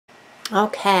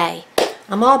Okay,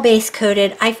 I'm all base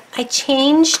coated. I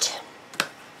changed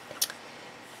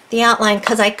the outline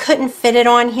because I couldn't fit it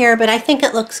on here, but I think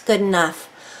it looks good enough.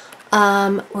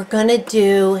 We're gonna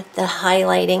do the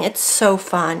highlighting. It's so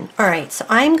fun. All right, so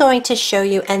I'm going to show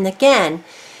you, and again,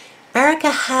 Erica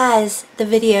has the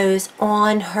videos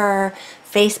on her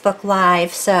Facebook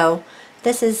Live, so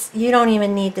this is, you don't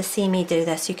even need to see me do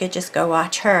this. You could just go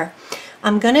watch her.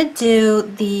 I'm gonna do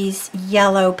these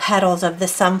yellow petals of the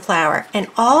sunflower, and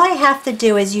all I have to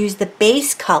do is use the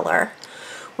base color,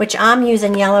 which I'm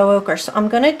using yellow ochre. So I'm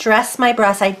gonna dress my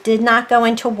brush. I did not go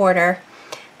into water.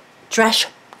 Dress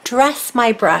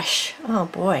my brush. Oh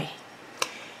boy.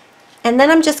 And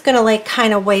then I'm just gonna like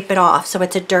kind of wipe it off so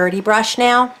it's a dirty brush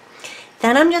now.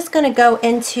 Then I'm just gonna go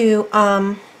into,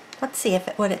 let's see if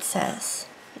what it says.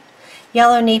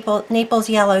 Yellow Naples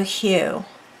yellow hue.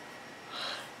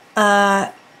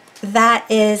 That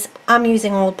is, I'm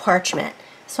using old parchment.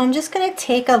 So I'm just gonna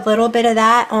take a little bit of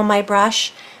that on my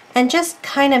brush and just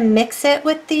kind of mix it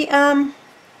with the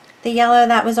yellow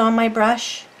that was on my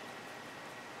brush.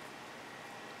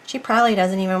 She probably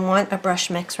doesn't even want a brush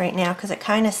mix right now because it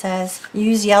kind of says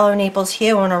use yellow Naples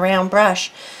hue on a round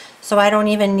brush. So I don't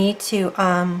even need to,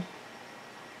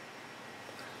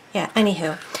 yeah,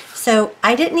 anywho. So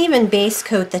I didn't even base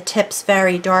coat the tips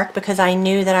very dark because I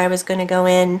knew that I was going to go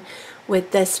in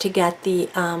with this to get the,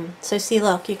 so see,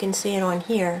 look, you can see it on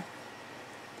here.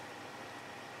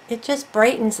 It just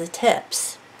brightens the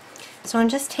tips. So I'm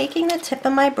just taking the tip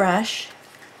of my brush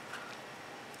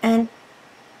and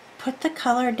put the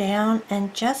color down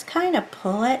and just kind of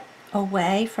pull it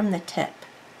away from the tip.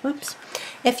 Oops.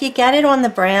 If you get it on the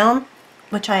brown,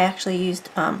 which I actually used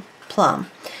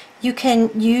plum, you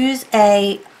can use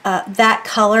a that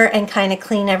color and kind of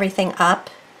clean everything up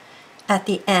at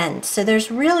the end. So there's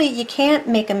really, you can't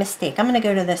make a mistake. I'm going to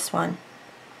go to this one.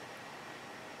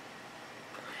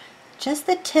 Just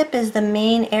the tip is the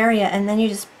main area, and then you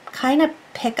just kind of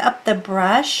pick up the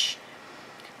brush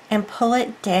and pull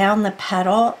it down the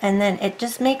petal, and then it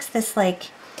just makes this like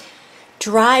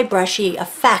dry brushy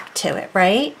effect to it,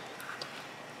 right?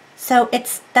 So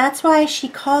that's why she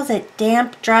calls it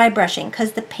damp dry brushing,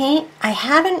 because the paint, I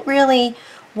haven't really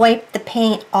wiped the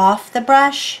paint off the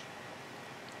brush,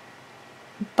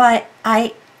 but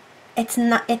it's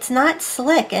not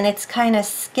slick, and it's kind of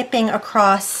skipping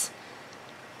across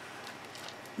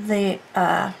the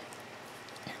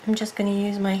I'm just going to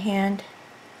use my hand.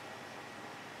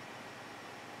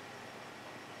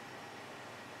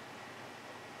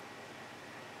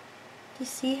 You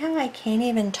see how I can't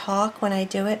even talk when I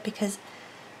do it because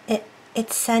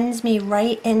it sends me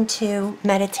right into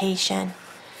meditation.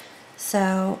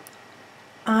 So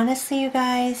honestly, you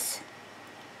guys,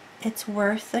 it's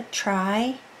worth a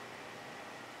try.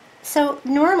 So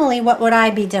normally what would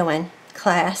I be doing,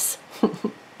 class?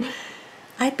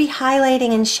 I'd be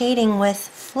highlighting and shading with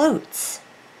floats,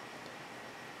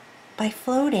 by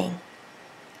floating.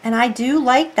 And I do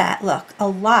like that look a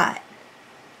lot.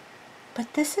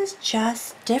 But this is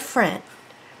just different.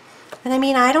 And I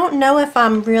mean, I don't know if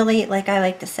I'm really, like I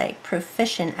like to say,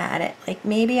 proficient at it. Like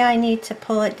maybe I need to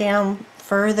pull it down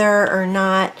further or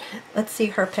not. Let's see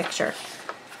her picture.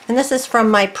 And this is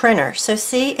from my printer. So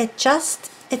see, it's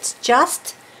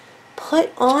just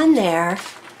put on there.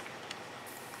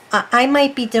 I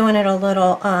might be doing it a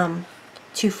little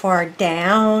too far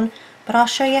down, but I'll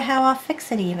show you how I'll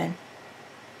fix it even.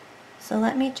 So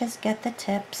let me just get the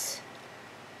tips.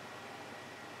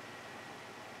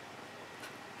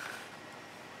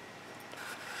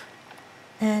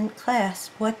 And class,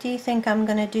 what do you think I'm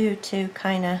going to do to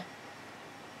kind of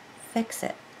fix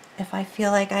it if I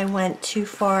feel like I went too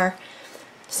far?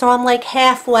 So I'm like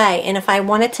halfway, and if I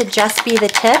want it to just be the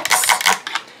tips,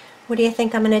 what do you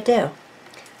think I'm going to do?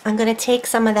 I'm going to take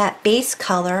some of that base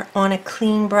color on a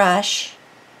clean brush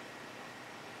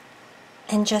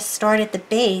and just start at the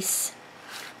base.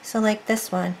 So like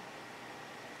this one.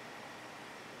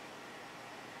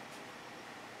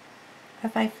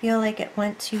 If I feel like it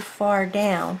went too far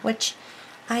down, which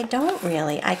I don't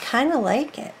really, I kind of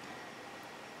like it.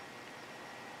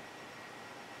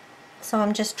 So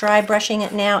I'm just dry brushing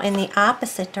it now in the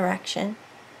opposite direction.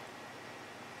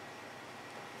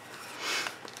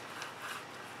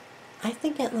 I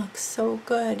think it looks so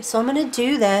good. So I'm going to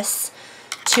do this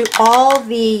to all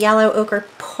the yellow ochre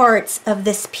parts of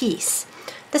this piece.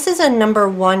 This is a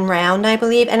 #1 round, I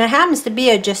believe, and it happens to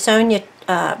be a Jasonia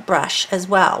brush as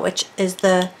well, which is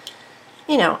the,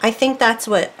 you know, I think that's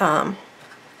what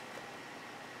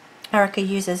Erica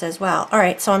uses as well.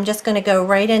 Alright, so I'm just going to go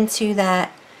right into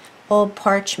that old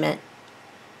parchment.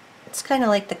 It's kind of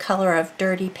like the color of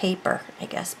dirty paper, I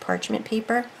guess, parchment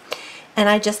paper. and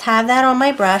I just have that on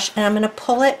my brush, and I'm going to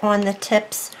pull it on the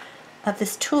tips of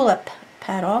this tulip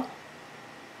petal.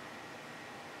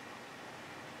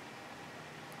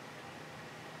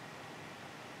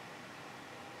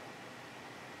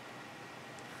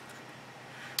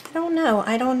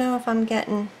 I don't know if I'm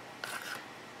getting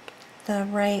the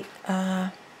right,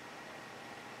 I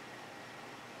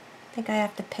think I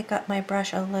have to pick up my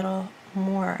brush a little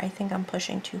more. I think I'm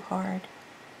pushing too hard.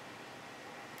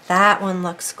 That one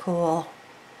looks cool.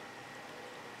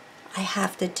 I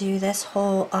have to do this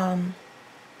whole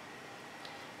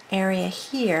area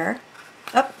here.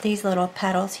 Oh, these little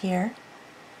petals here.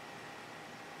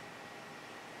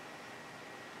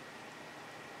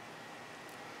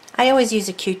 I always use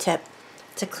a Q-tip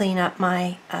to clean up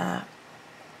my,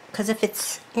 because if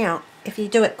it's, you know, if you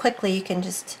do it quickly, you can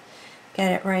just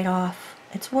get it right off.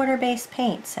 It's water-based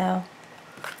paint, so.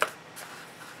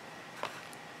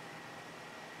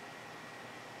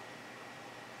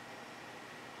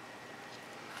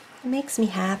 It makes me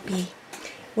happy.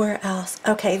 Where else?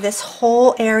 Okay, this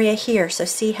whole area here. So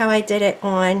see how I did it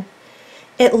on,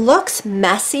 it looks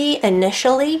messy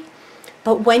initially,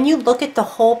 but when you look at the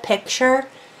whole picture,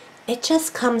 it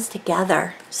just comes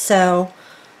together. So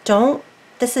don't,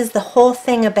 this is the whole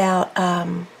thing about,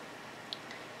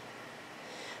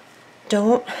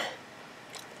 don't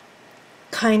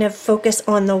kind of focus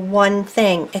on the one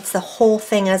thing. It's the whole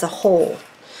thing as a whole.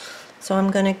 So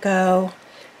I'm going to go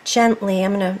gently,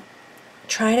 I'm going to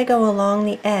try to go along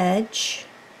the edge.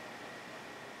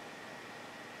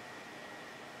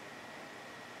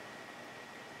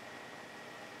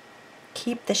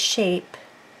 Keep the shape.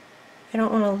 I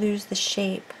don't want to lose the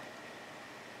shape.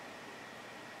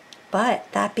 But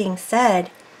that being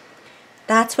said,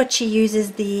 that's what she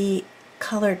uses the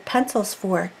colored pencils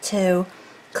for, to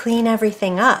clean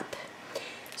everything up.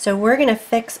 So we're going to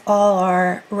fix all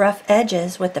our rough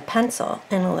edges with the pencil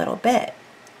in a little bit.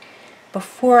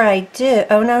 Before I do,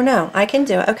 oh no, I can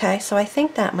do it. Okay, so I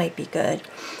think that might be good.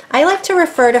 I like to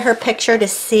refer to her picture to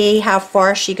see how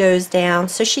far she goes down.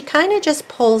 So she kind of just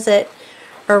pulls it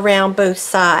around both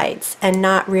sides and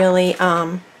not really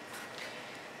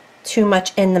too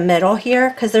much in the middle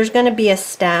here, because there's going to be a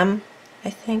stem,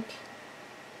 I think.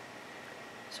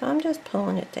 So I'm just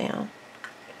pulling it down.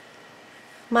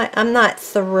 I'm not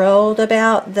thrilled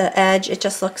about the edge. It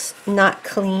just looks not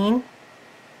clean.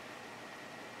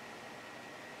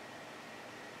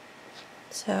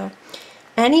 So,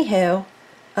 anywho,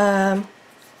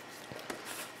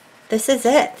 this is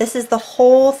it. This is the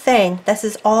whole thing. This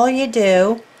is all you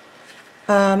do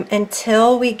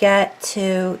until we get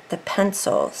to the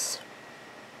pencils.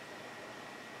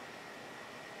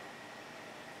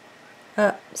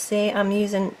 See, I'm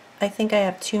using, I think I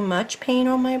have too much paint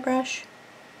on my brush.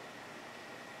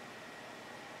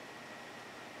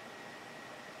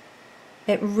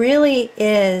 It really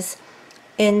is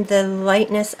in the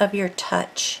lightness of your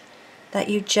touch that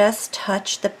you just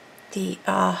touch the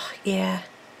yeah,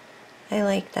 I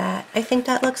like that. I think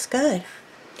that looks good.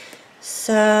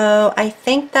 So I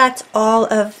think that's all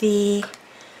of the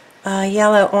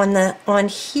yellow on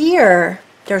here.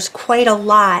 There's quite a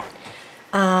lot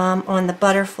on the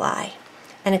butterfly,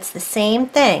 and it's the same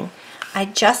thing.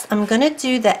 I'm gonna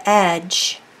do the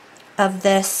edge of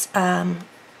this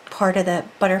part of the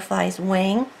butterfly's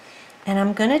wing, and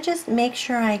I'm gonna just make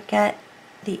sure I get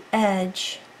the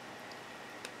edge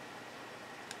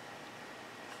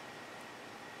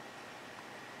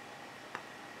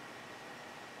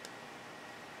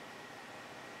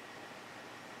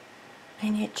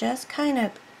and you just kind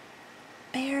of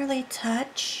barely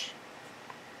touch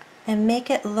and make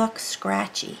it look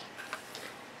scratchy.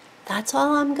 That's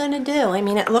all I'm gonna do. I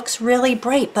mean, it looks really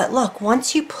bright, but look,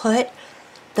 once you put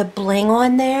the bling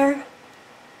on there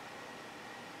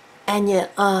and you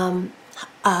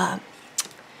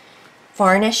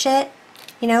varnish it,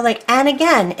 you know, like, and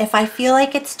again, if I feel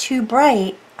like it's too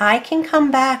bright, I can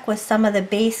come back with some of the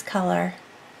base color.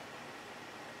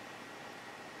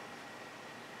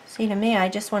 See, to me, I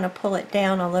just want to pull it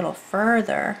down a little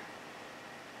further.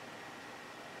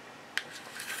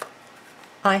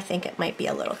 I think it might be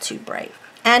a little too bright.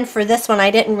 And for this one,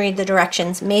 I didn't read the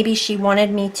directions. Maybe she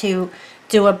wanted me to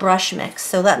do a brush mix.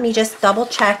 So let me just double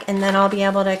check, and then I'll be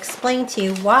able to explain to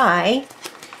you why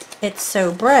it's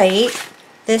so bright.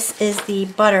 This is the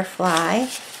butterfly,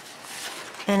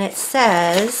 and it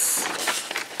says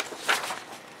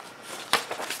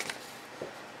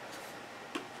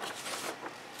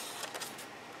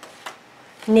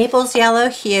Naples yellow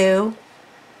hue.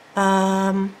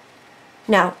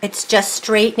 No, it's just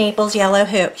straight Naples yellow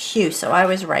hue, so I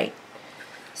was right.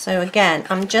 So again,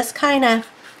 I'm just kind of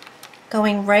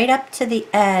going right up to the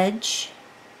edge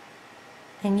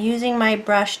and using my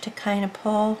brush to kind of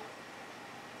pull.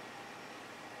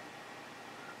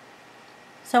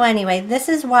 So anyway, this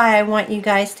is why I want you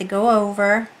guys to go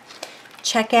over,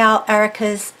 check out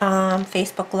Erica's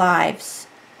Facebook Lives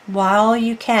while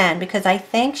you can, because I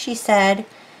think she said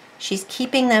she's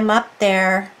keeping them up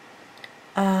there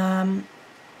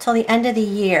till the end of the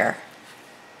year.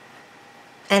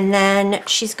 And then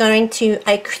she's going to,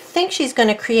 I think she's going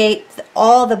to create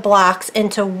all the blocks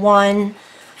into one,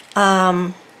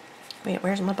 wait,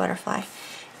 where's my butterfly?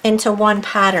 Into one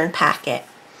pattern packet.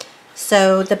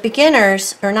 So the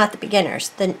beginners, or not the beginners,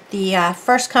 the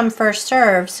first come first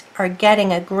serves are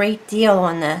getting a great deal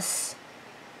on this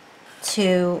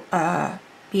to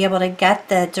be able to get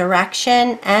the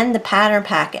direction and the pattern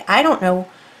packet. I don't know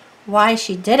why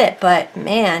she did it, but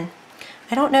man,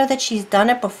 I don't know that she's done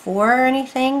it before or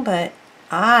anything, but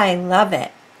I love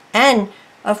it. And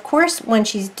of course, when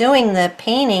she's doing the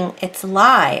painting, it's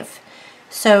live.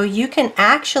 So you can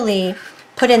actually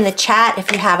put in the chat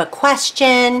if you have a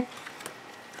question,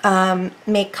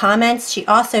 make comments. She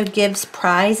also gives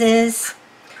prizes.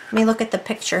 Let me look at the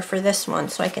picture for this one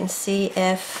so I can see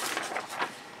if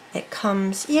it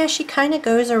comes. Yeah, she kind of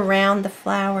goes around the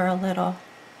flower a little.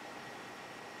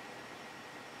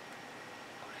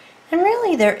 And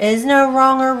really, there is no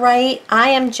wrong or right. I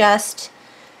am just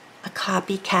a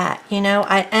copycat, you know.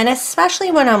 And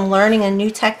especially when I'm learning a new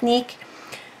technique,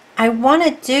 I want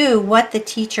to do what the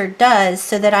teacher does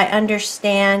so that I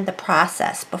understand the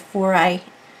process before I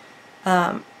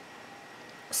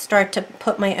start to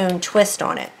put my own twist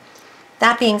on it.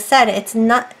 That being said, it's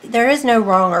not, there is no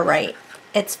wrong or right.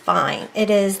 It's fine. It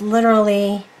is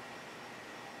literally,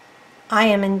 I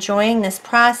am enjoying this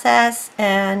process,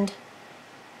 and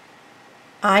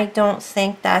I don't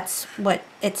think that's what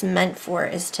it's meant for,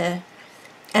 is to,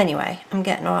 anyway, I'm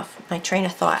getting off my train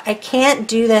of thought. I can't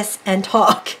do this and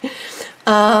talk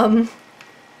at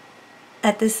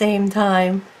the same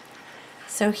time.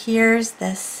 So here's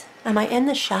this. Am I in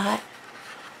the shot?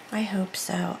 I hope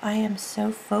so. I am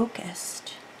so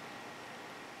focused.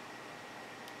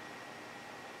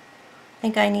 I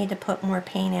think I need to put more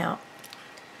paint out.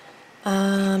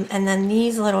 And then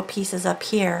these little pieces up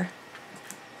here.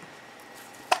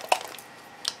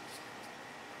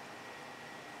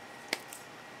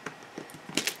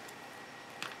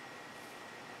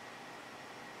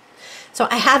 So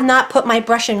I have not put my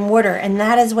brush in water, and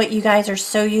that is what you guys are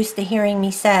so used to hearing me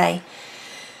say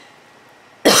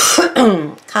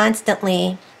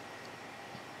constantly.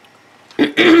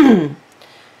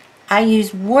 I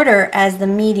use water as the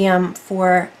medium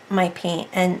for my paint,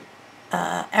 and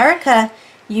Erica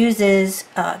uses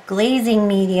glazing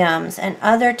mediums and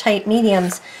other type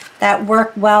mediums that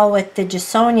work well with the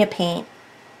Jasonja paint.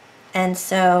 And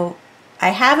so I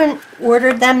haven't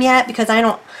ordered them yet because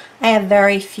I have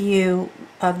very few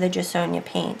of the Jasonja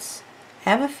paints. I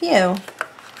have a few,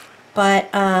 but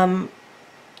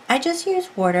I just use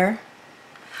water.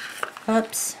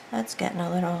 Oops, that's getting a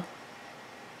little...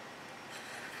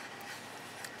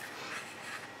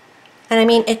 And I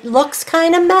mean, it looks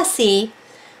kind of messy,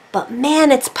 but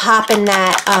man, it's popping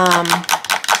that,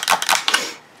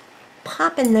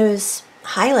 popping those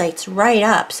highlights right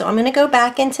up. So I'm going to go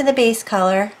back into the base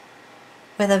color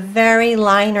with a very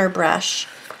liner brush,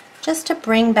 just to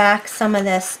bring back some of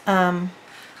this,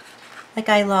 like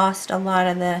I lost a lot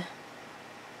of the,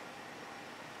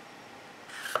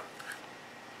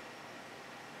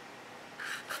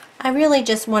 I really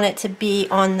just want it to be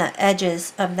on the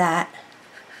edges of that.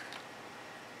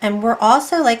 And we're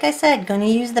also, like I said, going to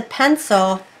use the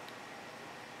pencil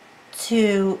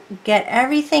to get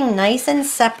everything nice and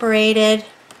separated.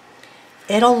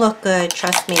 It'll look good,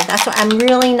 trust me. That's why I'm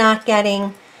really not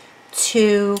getting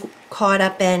too caught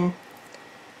up in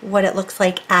what it looks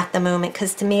like at the moment,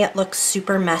 because to me it looks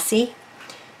super messy.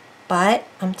 But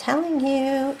I'm telling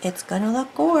you, it's going to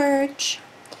look gorge.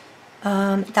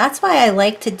 That's why I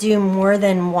like to do more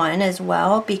than one as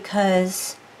well,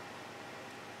 because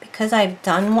I've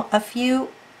done a few.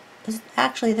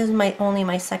 Actually, this is only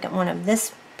my second one of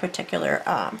this particular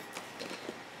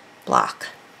block,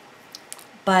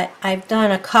 but I've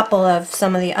done a couple of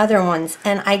some of the other ones,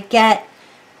 and I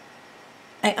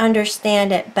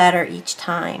understand it better each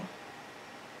time.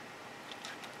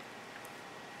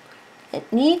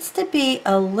 It needs to be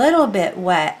a little bit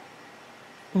wet,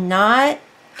 not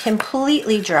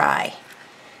completely dry,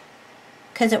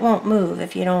 because it won't move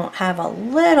if you don't have a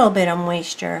little bit of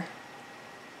moisture.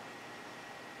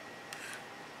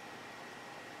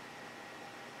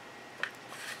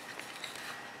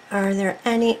 Are there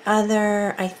any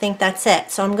other? I think that's it.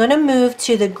 So I'm going to move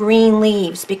to the green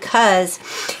leaves because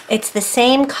it's the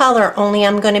same color, only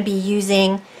I'm going to be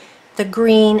using the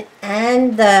green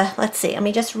and the, let's see, let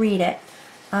me just read it.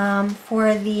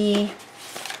 For the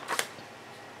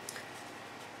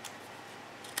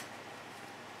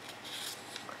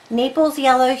Naples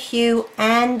yellow hue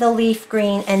and the leaf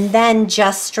green, and then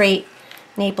just straight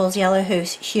Naples yellow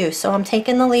hue. So I'm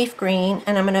taking the leaf green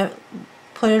and I'm going to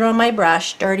put it on my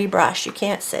brush, dirty brush, you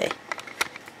can't see.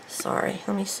 Sorry,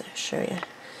 let me show you.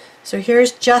 So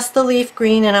here's just the leaf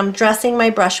green and I'm dressing my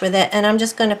brush with it, and I'm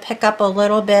just going to pick up a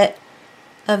little bit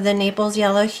of the Naples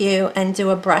yellow hue and do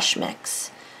a brush mix.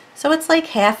 So it's like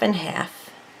half and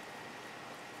half.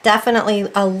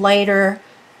 Definitely a lighter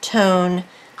tone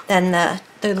than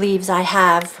the leaves I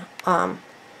have.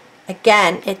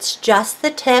 Again, it's just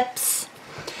the tips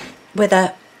with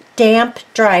a damp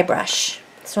dry brush.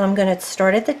 So I'm going to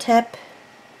start at the tip.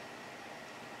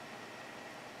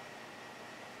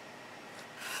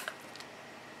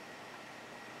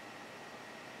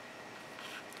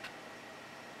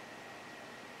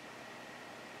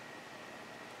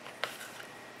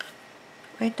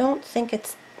 I don't think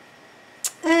it's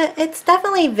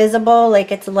definitely visible,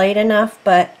 like it's light enough,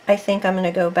 but I think I'm going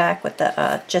to go back with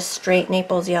the just straight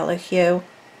Naples yellow hue.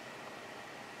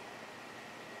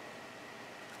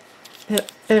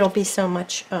 It'll be so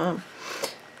much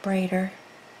brighter.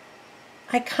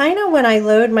 I kind of, when I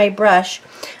load my brush,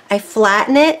 I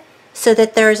flatten it so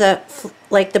that there's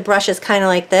like the brush is kind of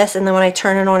like this, and then when I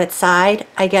turn it on its side,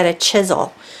 I get a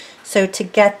chisel. So to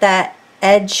get that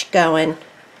edge going,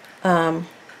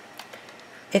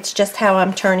 it's just how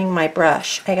I'm turning my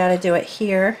brush. I got to do it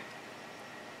here.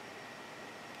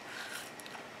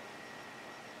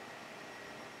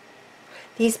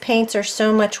 These paints are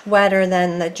so much wetter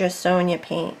than the Josonia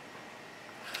paint.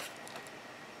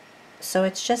 So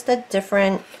it's just a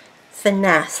different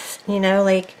finesse, you know,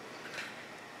 like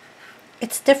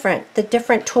it's different. The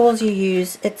different tools you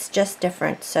use, it's just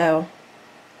different. So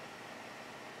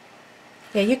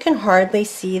yeah, you can hardly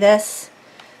see this.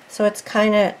 So it's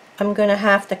kind of, I'm going to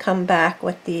have to come back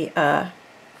with the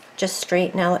just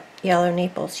straight yellow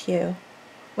Naples hue,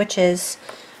 which is,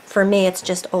 for me, it's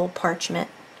just old parchment.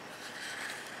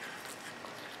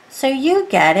 So you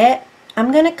get it.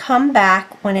 I'm going to come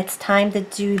back when it's time to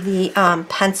do the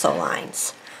pencil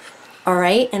lines.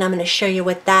 Alright, and I'm going to show you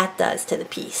what that does to the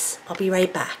piece. I'll be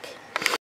right back.